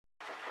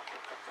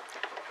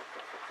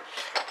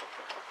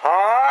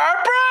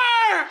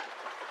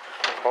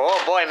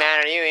Oh boy,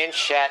 man, are you in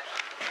shit.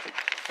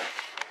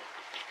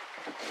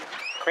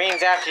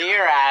 Queen's after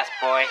your ass,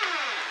 boy.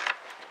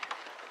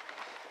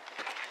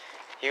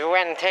 You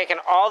went and taken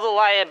all the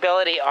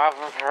liability off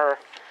of her,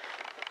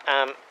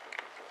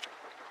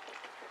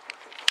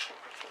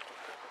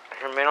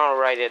 her mineral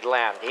righted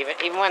land.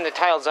 Even when the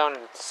title's owned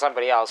to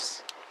somebody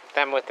else,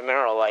 them with the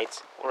mineral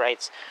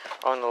rights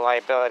own the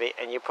liability,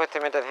 and you put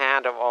them into the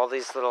hand of all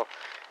these little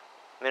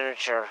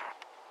miniature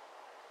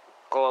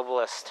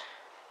globalist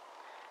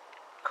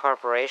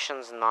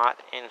corporations,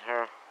 not in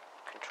her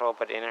control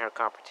but in her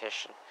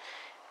competition,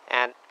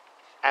 and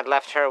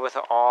left her with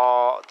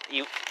all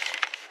you.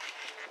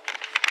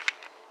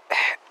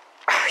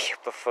 Oh, you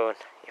buffoon,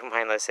 you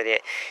mindless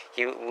idiot!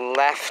 You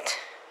left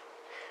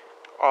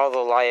all the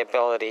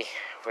liability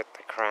with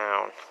the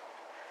crown.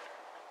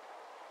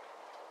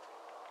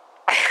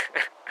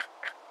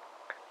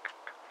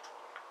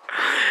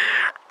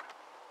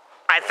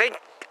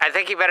 I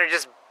think you better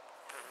just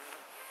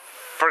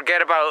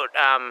forget about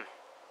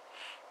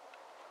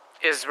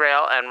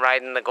Israel and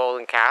riding the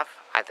golden calf.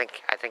 I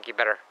think you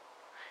better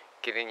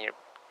get in your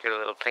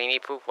little plainy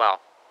poo.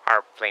 Well,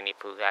 our plainy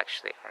poo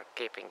actually, our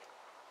gaping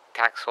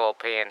tax hole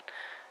paying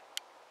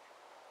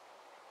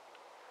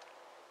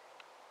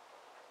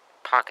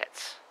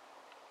pockets,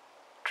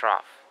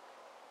 trough,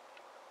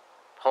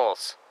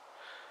 holes.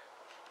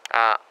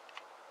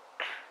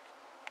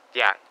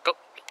 Yeah, go.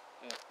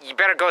 You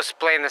better go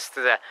explain this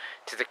to the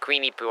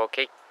queenie poo,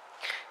 okay?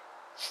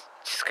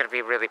 She's gonna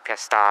be really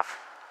pissed off.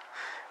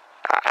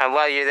 And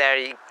while you're there,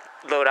 you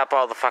load up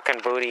all the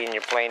fucking booty in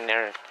your plane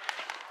there and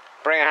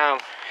bring it home.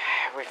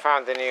 We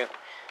found the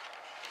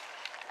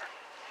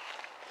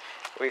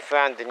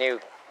new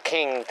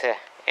king to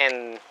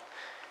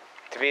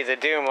be the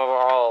doom of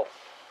all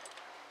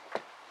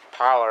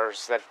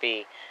powers that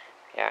be.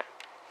 Yeah.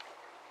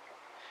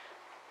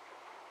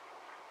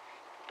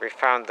 We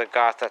found the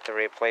Gotha to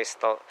replace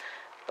a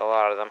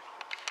lot of them.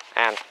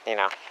 And, you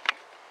know.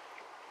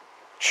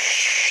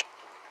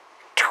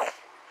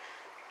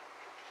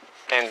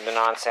 End the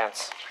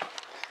nonsense.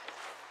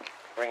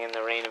 Bring in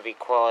the reign of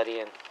equality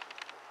and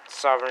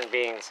sovereign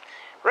beings.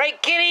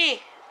 Right,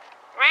 kitty?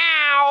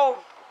 Meow!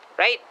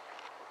 Right?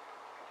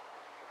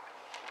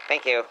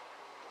 Thank you.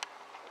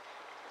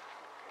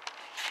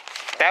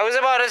 That was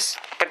about us.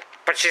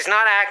 But she's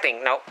not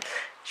acting. Nope.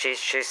 She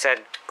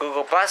said,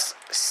 Google Plus,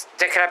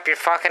 stick it up your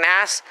fucking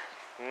ass.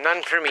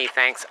 None for me,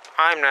 thanks.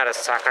 I'm not a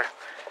sucker.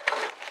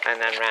 And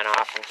then ran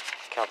off and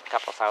killed a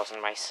couple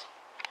thousand mice.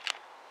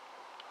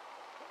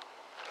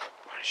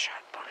 Bonus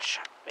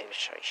shot. Maybe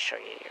show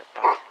you your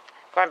butt.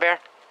 Come on, bear.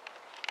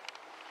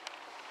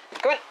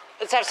 Come on,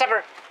 let's have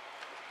supper.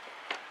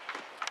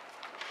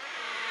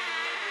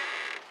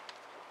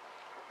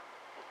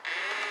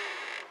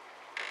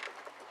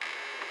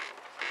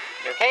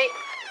 You okay?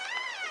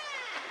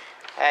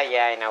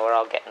 Yeah, I know, we're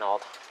all getting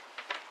old.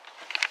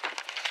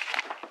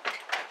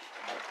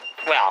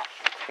 Well,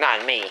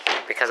 not me,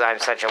 because I'm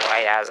such a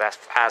white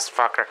ass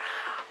fucker.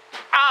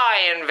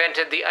 I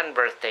invented the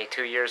U.N.birthday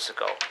 2 years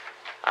ago.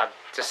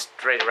 Just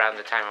right around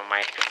the time of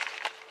my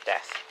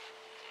death.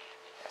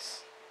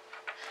 Yes.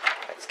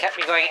 It's kept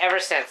me going ever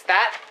since.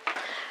 That,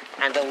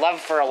 and the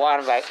love for a lot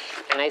of a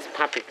nice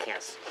puppy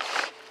kiss.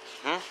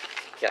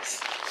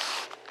 Yes.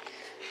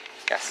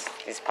 Yes,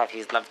 these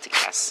puppies love to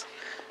kiss.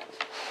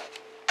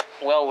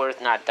 Well worth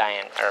not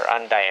dying, or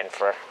undying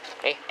for,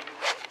 eh?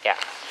 Yeah.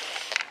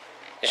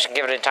 You should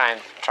give it a time.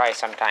 Try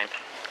sometime.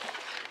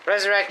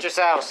 Resurrect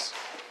yourselves.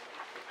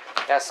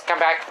 Yes, come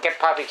back and get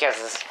puppy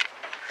kisses.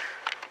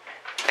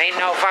 Ain't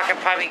no fucking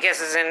puppy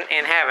kisses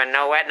in heaven.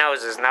 No wet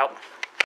noses, nope.